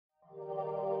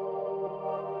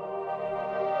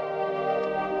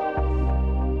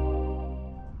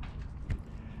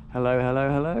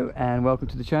Hello, and welcome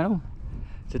to the channel.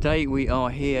 Today we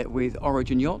are here with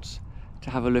Origin Yachts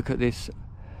to have a look at this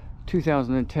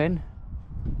 2010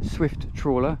 Swift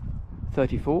Trawler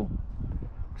 34.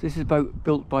 So this is a boat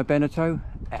built by Beneteau.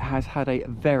 It has had a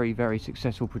very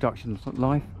successful production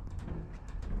life,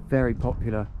 very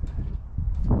popular.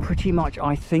 Pretty much,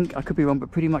 I think, I could be wrong,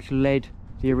 but pretty much led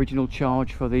the original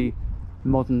charge for the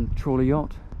modern trawler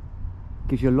yacht.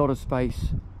 Gives you a lot of space,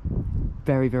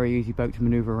 very easy boat to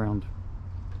maneuver around.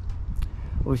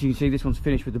 Obviously you can see this one's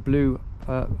finished with the blue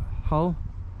hull.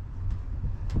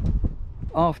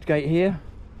 Aft gate here,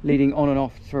 leading on and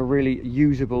off to a really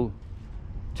usable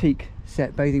teak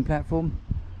set bathing platform.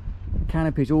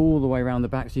 Canopies all the way around the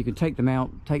back, so you can take them out,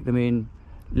 take them in,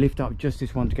 lift up just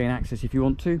this one to gain access if you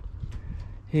want to.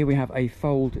 Here we have a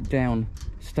fold down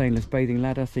stainless bathing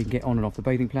ladder, so you can get on and off the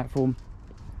bathing platform.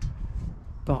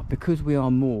 But because we are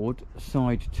moored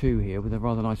side to here with a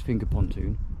rather nice finger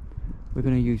pontoon, we're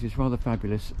going to use this rather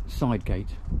fabulous side gate.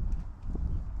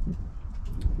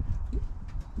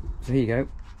 So here you go,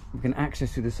 we can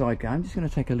access through the side gate. I'm just going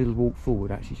to take a little walk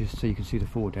forward actually, just so you can see the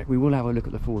foredeck. We will have a look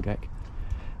at the foredeck,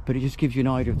 but it just gives you an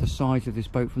idea of the size of this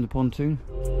boat from the pontoon.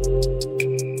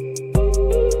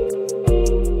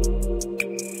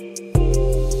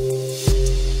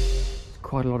 There's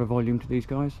quite a lot of volume to these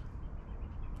guys,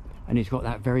 and it's got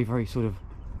that very sort of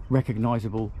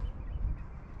recognisable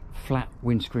flat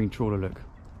windscreen trawler look.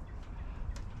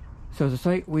 So as I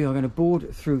say, we are going to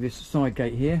board through this side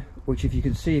gate here, which, if you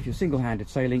can see, if you're single-handed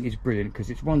sailing, is brilliant because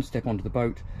it's one step onto the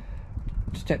boat.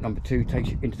 Step number 2 takes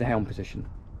you into the helm position,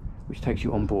 which takes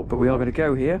you on board. But we are going to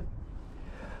go here.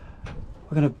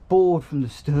 We're going to board from the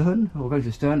stern, or go to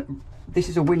the stern. This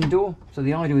is a wind door, so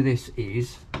the idea with this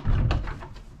is,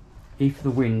 if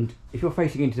you're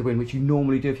facing into the wind, which you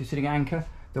normally do if you're sitting at anchor,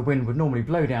 the wind would normally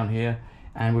blow down here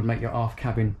and would make your aft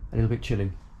cabin a little bit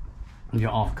chilly.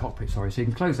 Your aft cockpit, sorry. So you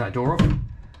can close that door off,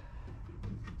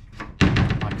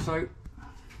 like so.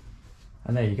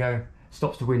 And there you go.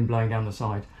 Stops the wind blowing down the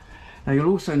side. Now you'll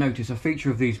also notice a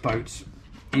feature of these boats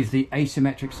is the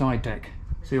asymmetric side deck.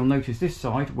 So you'll notice this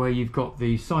side, where you've got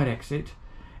the side exit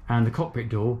and the cockpit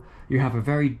door, you have a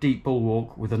very deep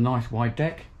bulwark with a nice wide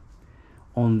deck.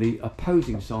 On the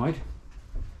opposing side,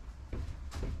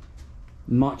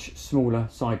 much smaller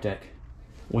side deck.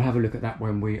 We'll have a look at that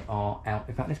when we are out.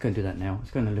 In fact, let's go and do that now.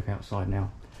 Let's go and look outside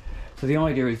now. So the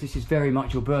idea is, this is very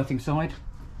much your berthing side.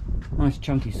 Nice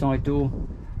chunky side door.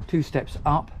 2 steps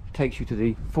up takes you to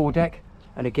the foredeck,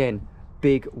 and again,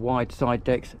 big wide side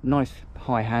decks, nice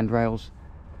high handrails,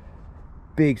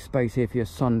 big space here for your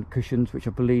sun cushions, which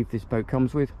I believe this boat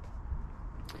comes with.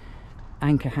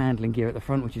 Anchor handling gear at the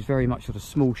front, which is very much sort of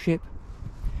small ship.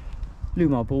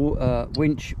 Lumar ball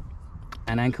winch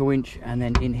and anchor winch, and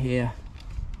then in here,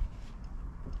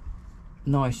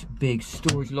 nice big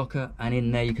storage locker, and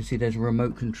in there you can see there's a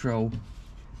remote control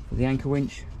for the anchor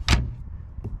winch. A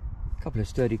couple of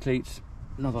sturdy cleats,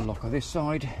 another locker this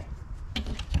side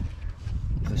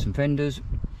for some fenders.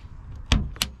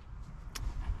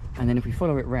 And then if we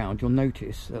follow it round, you'll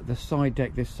notice that the side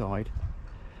deck this side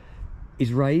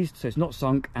is raised, so it's not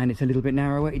sunk, and it's a little bit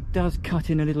narrower. It does cut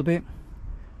in a little bit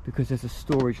because there's a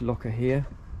storage locker here,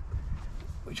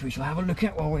 which we shall have a look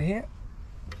at while we're here,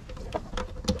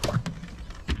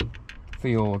 for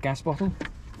your gas bottle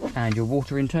and your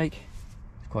water intake.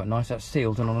 It's quite nice, that's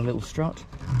sealed and on a little strut.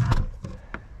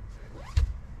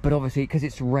 But obviously, because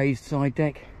it's raised side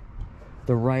deck,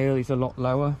 the rail is a lot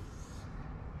lower,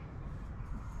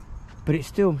 but it's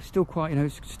still quite, you know,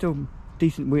 it's still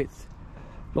decent width.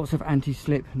 Lots of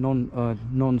anti-slip,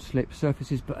 non-slip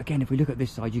surfaces. But again, if we look at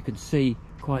this side, you can see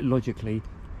quite logically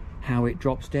how it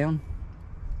drops down.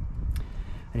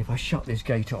 And if I shut this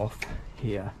gate off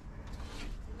here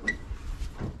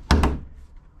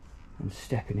and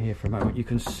step in here for a moment, you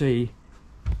can see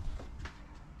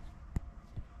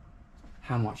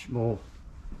how much more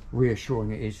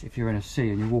reassuring it is if you're in a sea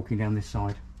and you're walking down this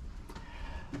side.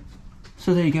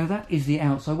 So there you go, that is the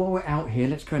outside. While we're out here,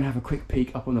 let's go and have a quick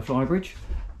peek up on the flybridge.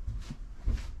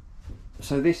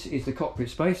 So this is the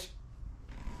cockpit space.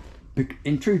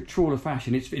 In true trawler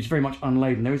fashion, it's very much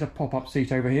unladen. There is a pop-up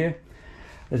seat over here.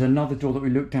 There's another door that we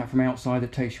looked at from outside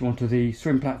that takes you onto the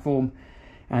swim platform,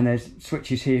 and there's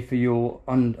switches here for your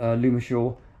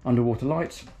Lumishore underwater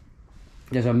lights.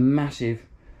 There's a massive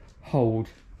hold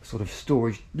sort of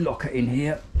storage locker in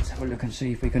here. Let's have a look and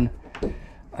see if we can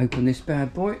open this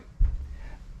bad boy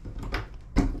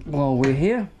while we're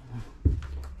here.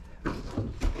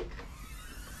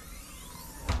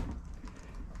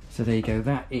 So there you go,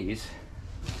 that is,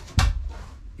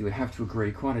 you would have to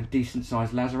agree, quite a decent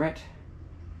sized lazarette.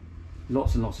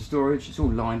 Lots and lots of storage. It's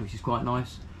all lined, which is quite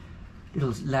nice.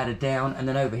 little ladder down, and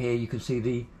then over here you can see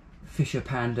the Fisher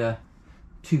Panda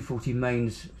 240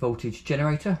 mains voltage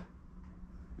generator.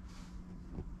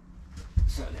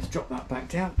 So let's drop that back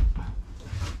down.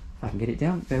 If I can get it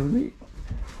down, bear with me.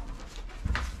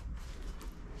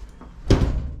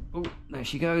 Oh, there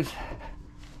she goes.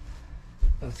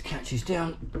 Both catches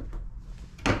down.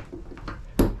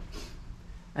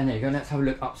 And there you go, let's have a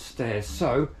look upstairs.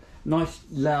 So, nice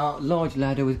large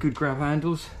ladder with good grab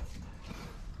handles.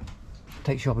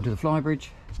 Takes you up onto the flybridge.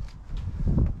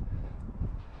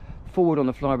 Forward on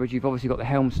the flybridge you've obviously got the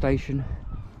helm station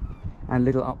and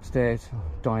little upstairs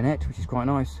dinette, which is quite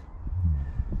nice.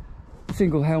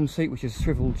 Single helm seat, which is a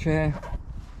swivel chair.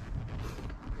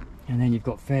 And then you've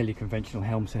got fairly conventional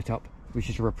helm setup, which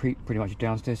is a repeat pretty much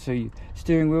downstairs. So you,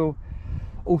 steering wheel,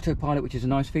 autopilot, which is a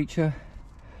nice feature.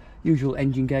 Usual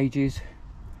engine gauges,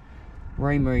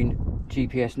 Raymarine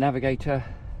GPS navigator,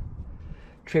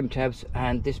 trim tabs,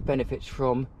 and this benefits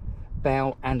from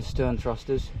bow and stern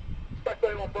thrusters.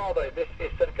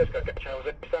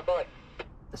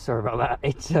 Sorry about that.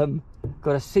 It's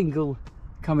got a single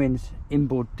Cummins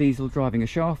inboard diesel driving a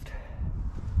shaft.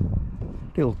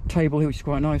 Little table here, which is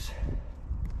quite nice.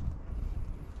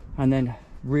 And then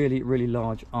really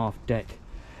large aft deck.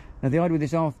 Now the idea with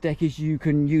this aft deck is you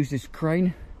can use this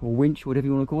crane or winch, whatever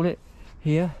you want to call it,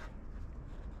 here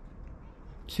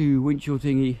to winch your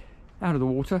dinghy out of the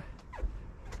water.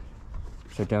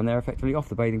 So down there, effectively off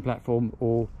the bathing platform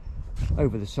or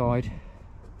over the side,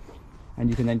 and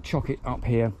you can then chock it up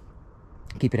here,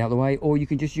 keep it out of the way, or you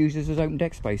can just use this as open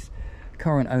deck space.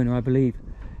 Current owner, I believe,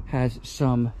 has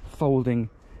some folding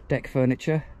deck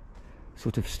furniture,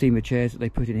 sort of steamer chairs that they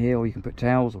put in here, or you can put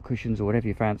towels or cushions or whatever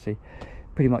you fancy.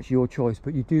 Pretty much your choice,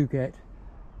 but you do get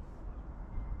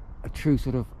a true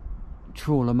sort of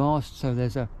trawler mast. So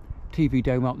there's a TV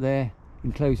dome up there,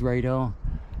 enclosed radar,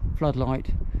 floodlight,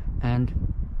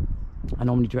 and an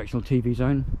omnidirectional TV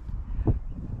zone.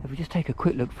 If we just take a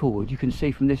quick look forward, you can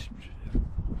see from this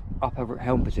upper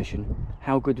helm position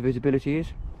how good the visibility is.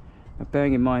 Now,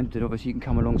 bearing in mind that obviously you can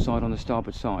come alongside on the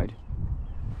starboard side,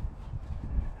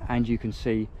 and you can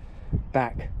see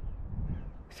back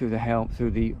through the helm,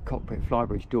 through the cockpit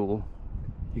flybridge door,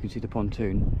 you can see the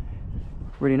pontoon.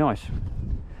 Really nice.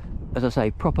 As I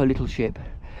say, proper little ship.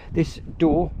 This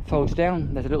door folds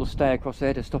down. There's a little stay across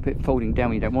there to stop it folding down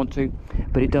when you don't want to,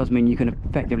 but it does mean you can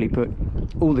effectively put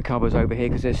all the covers over here,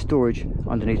 because there's storage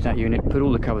underneath that unit. Put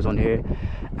all the covers on here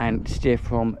and steer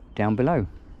from down below.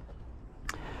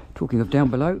 Talking of down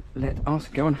below, let us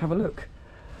go and have a look.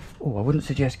 Oh, I wouldn't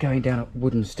suggest going down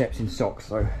wooden steps in socks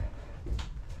though.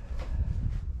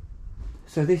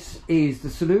 So this is the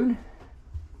saloon.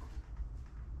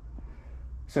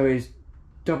 So it's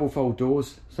double fold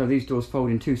doors. So these doors fold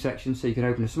in two sections, so you can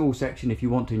open a small section if you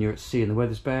want to and you're at sea and the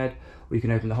weather's bad, or you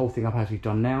can open the whole thing up as we've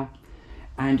done now.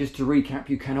 And just to recap,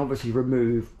 you can obviously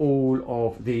remove all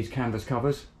of these canvas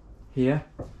covers here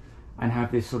and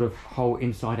have this sort of whole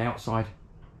inside outside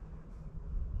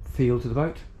feel to the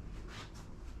boat.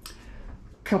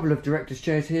 Couple of director's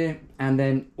chairs here, and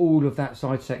then all of that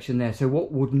side section there. So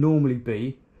what would normally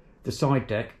be the side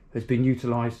deck has been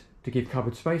utilised to give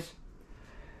cupboard space.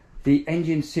 The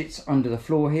engine sits under the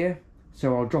floor here,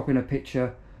 so I'll drop in a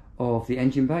picture of the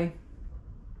engine bay.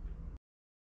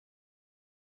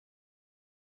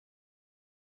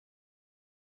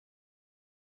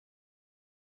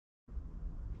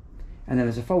 And then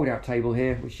there's a fold out table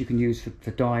here, which you can use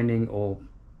for dining or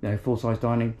full size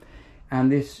dining.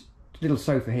 And this little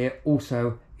sofa here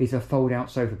also is a fold out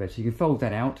sofa bed, so you can fold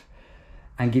that out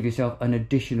and give yourself an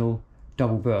additional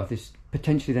double berth. This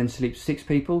potentially then sleeps 6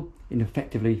 people in,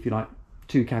 effectively, if you like,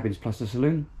 2 cabins plus a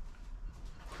saloon.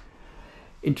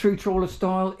 In true trawler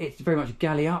style, it's very much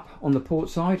galley up on the port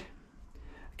side.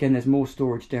 Again, there's more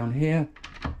storage down here.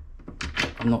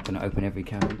 I'm not going to open every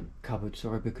cupboard,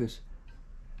 sorry, because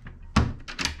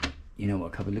you know what a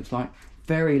cupboard looks like.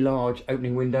 Very large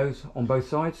opening windows on both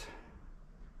sides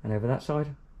and over that side.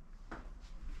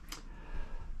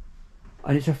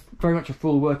 And it's very much a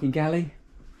full working galley,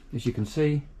 as you can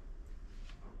see.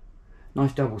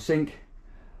 Nice double sink,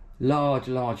 large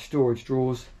storage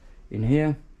drawers in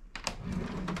here.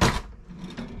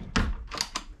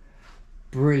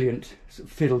 Brilliant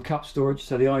fiddle cup storage.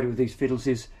 So the idea with these fiddles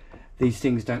is these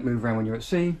things don't move around when you're at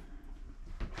sea.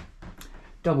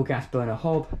 Double gas burner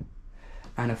hob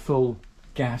and a full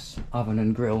gas oven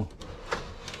and grill.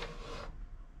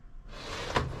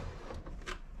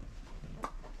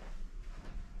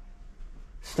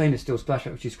 Stainless steel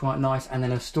splashback, which is quite nice, and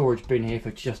then a storage bin here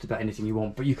for just about anything you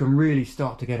want. But you can really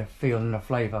start to get a feel and a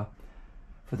flavour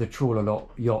for the trawler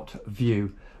yacht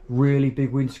view. Really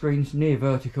big windscreens, near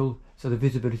vertical, so the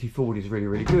visibility forward is really,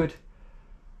 really good.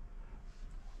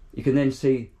 You can then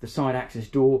see the side access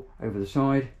door over the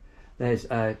side. There's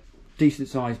a decent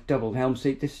sized double helm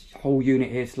seat. This whole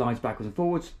unit here slides backwards and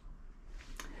forwards.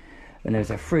 And there's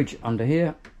a fridge under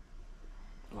here,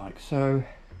 like so.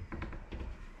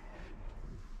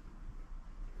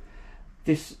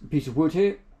 This piece of wood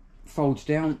here folds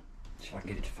down. See if I can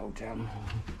get it to fold down,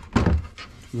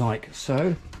 like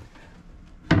so.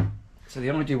 So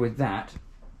the idea with that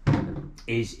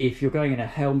is if you're going in a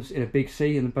helms in a big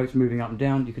sea and the boat's moving up and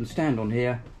down, you can stand on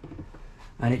here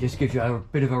and it just gives you a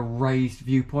bit of a raised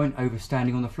viewpoint over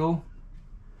standing on the floor.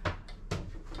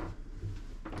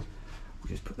 We'll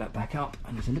just put that back up,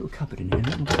 and there's a little cupboard in here.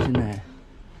 What's in there?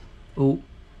 Oh,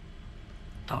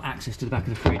 access to the back of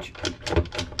the fridge.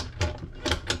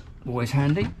 Always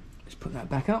handy. Let's put that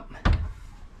back up.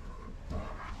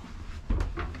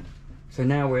 So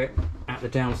now we're at the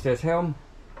downstairs helm.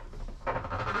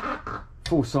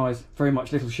 Full size, very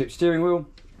much little ship steering wheel.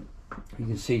 You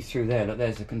can see through there that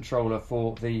there's a controller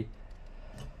for the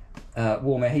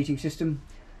warm air heating system.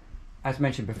 As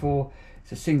mentioned before,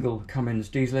 it's a single Cummins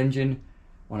diesel engine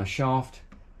on a shaft.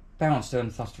 Bow and stern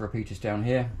thruster repeaters down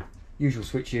here. Usual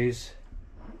switches,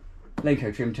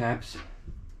 Lenco trim tabs,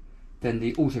 then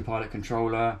the autopilot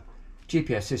controller,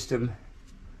 GPS system,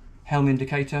 helm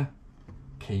indicator,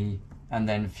 key, and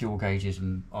then fuel gauges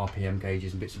and RPM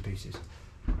gauges and bits and pieces.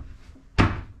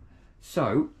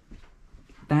 So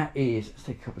that is, let's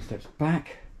take a couple of steps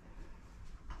back.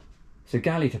 So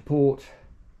galley to port,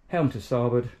 helm to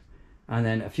starboard, and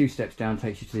then a few steps down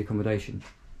takes you to the accommodation.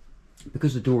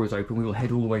 Because the door is open, we will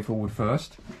head all the way forward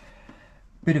first.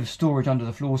 Bit of storage under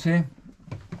the floors here.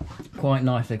 Quite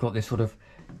nice, they've got this sort of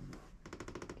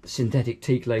synthetic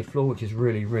teak laid floor, which is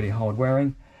really, really hard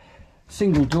wearing.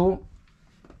 Single door,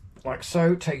 like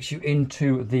so, takes you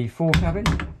into the fore cabin,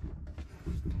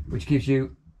 which gives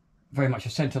you very much a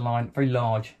centre line, very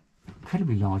large,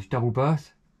 incredibly large double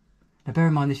berth. Now bear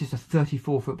in mind this is a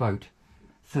 34-foot boat,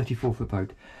 34-foot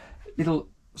boat. Little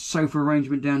sofa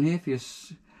arrangement down here for your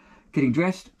getting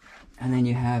dressed, and then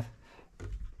you have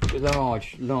a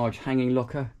large hanging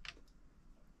locker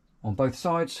on both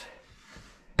sides.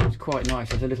 It's quite nice.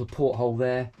 There's a little porthole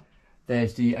there.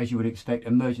 There's the, as you would expect,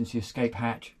 emergency escape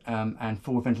hatch and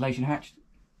forward ventilation hatch.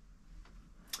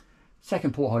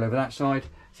 Second porthole over that side,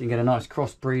 so you can get a nice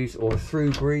cross breeze or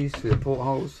through breeze through the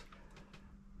portholes.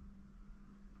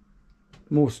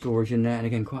 More storage in there, and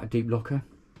again quite a deep locker.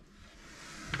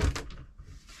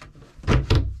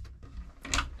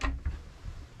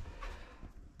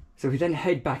 So if we then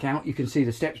head back out, you can see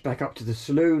the steps back up to the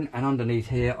saloon, and underneath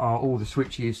here are all the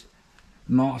switches,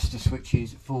 master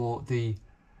switches for the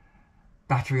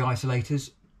battery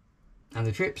isolators and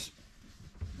the trips.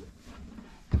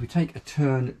 If we take a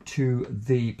turn to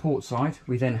the port side,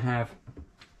 we then have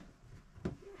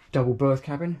double berth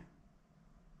cabin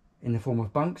in the form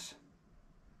of bunks,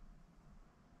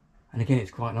 and again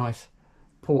it's quite nice.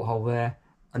 Porthole there,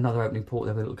 another opening port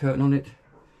there with a little curtain on it,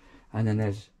 and then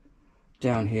there's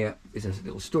down here is a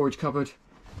little storage cupboard.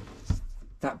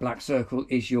 That black circle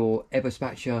is your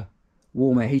Eberspatcher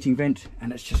warm air heating vent,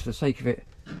 and it's just for the sake of it.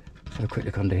 Let's have a quick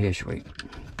look under here, shall we?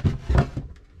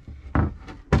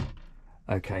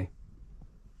 Okay,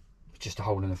 just a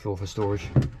hole in the floor for storage.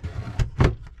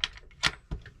 So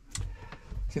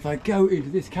if I go into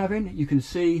this cabin, you can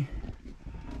see,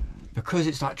 because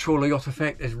it's that trawler yacht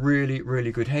effect, there's really,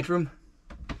 really good headroom.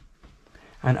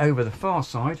 And over the far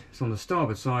side, it's on the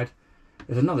starboard side,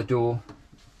 there's another door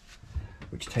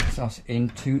which takes us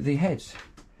into the heads.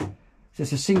 So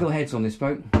it's a single heads on this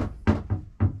boat,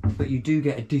 but you do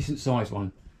get a decent sized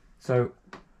one. So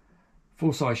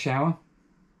full size shower,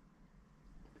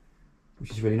 which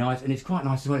is really nice, and it's quite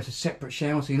nice as well. It's a separate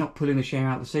shower, so you're not pulling the shower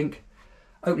out of the sink.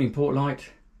 Opening port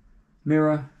light,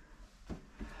 mirror,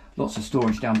 lots of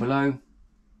storage down below.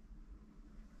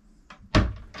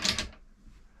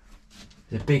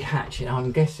 There's a big hatch, and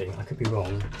I'm guessing, I could be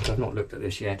wrong because I've not looked at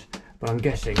this yet, but I'm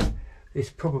guessing this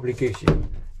probably gives you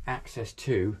access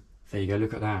to, there you go,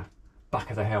 look at that, back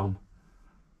of the helm.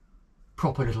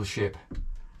 Proper little ship.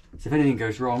 So if anything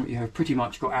goes wrong, you have pretty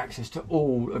much got access to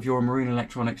all of your marine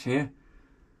electronics here.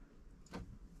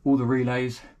 All the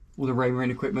relays, all the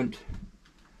Raymarine equipment,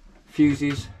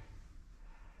 fuses,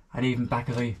 and even back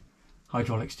of the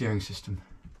hydraulic steering system.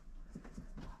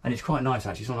 And it's quite nice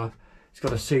actually. It's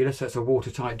got a sealer, so it's a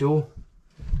watertight door.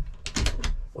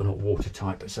 Well, not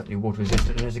watertight, but certainly water resistant.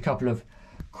 And there's a couple of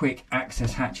quick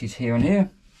access hatches here and here.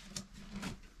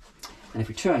 And if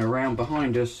we turn around,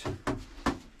 behind us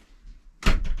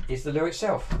is the loo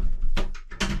itself.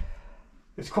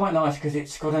 It's quite nice because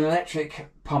it's got an electric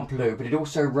pump loo, but it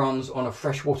also runs on a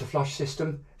freshwater flush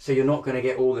system, so you're not going to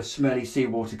get all the smelly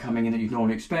seawater coming in that you'd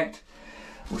normally expect.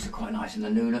 Also quite nice in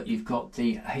the new look, you've got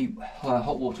the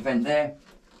hot water vent there,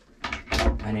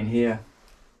 and in here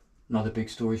another big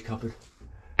storage cupboard,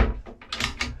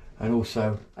 and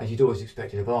also, as you'd always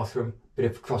expect in a bathroom, bit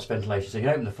of cross ventilation, so you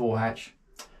can open the fore hatch,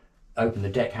 open the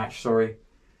deck hatch, sorry,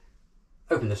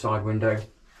 open the side window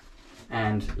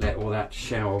and let all that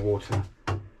shower water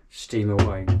steam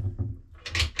away.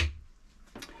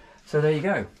 So there you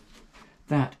go,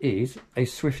 that is a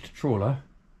Swift Trawler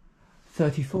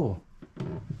 34.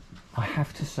 I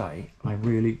have to say, I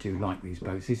really do like these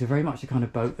boats. These are very much the kind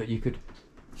of boat that you could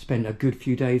spend a good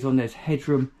few days on. There's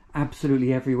headroom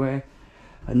absolutely everywhere.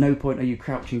 At no point are you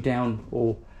crouching down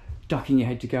or ducking your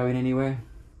head to go in anywhere.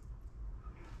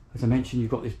 As I mentioned,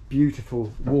 you've got this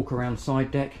beautiful walk around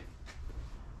side deck.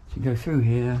 So you can go through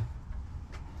here,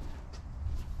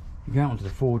 you go out onto the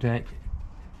foredeck,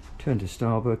 turn to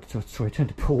starboard, sorry, turn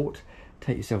to port,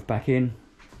 take yourself back in,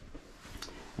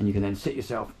 and you can then sit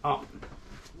yourself up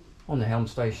on the helm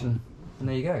station, and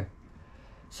there you go.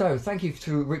 So thank you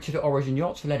to Richard at Origin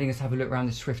Yachts for letting us have a look around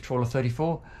this Swift Trawler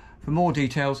 34. For more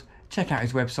details, check out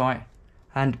his website,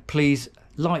 and please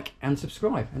like and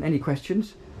subscribe. And any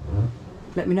questions,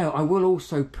 let me know. I will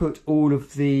also put all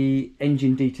of the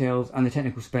engine details and the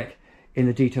technical spec in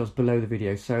the details below the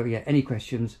video. So yeah, any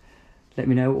questions, let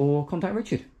me know or contact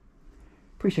Richard.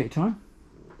 Appreciate your time.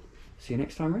 See you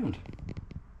next time round.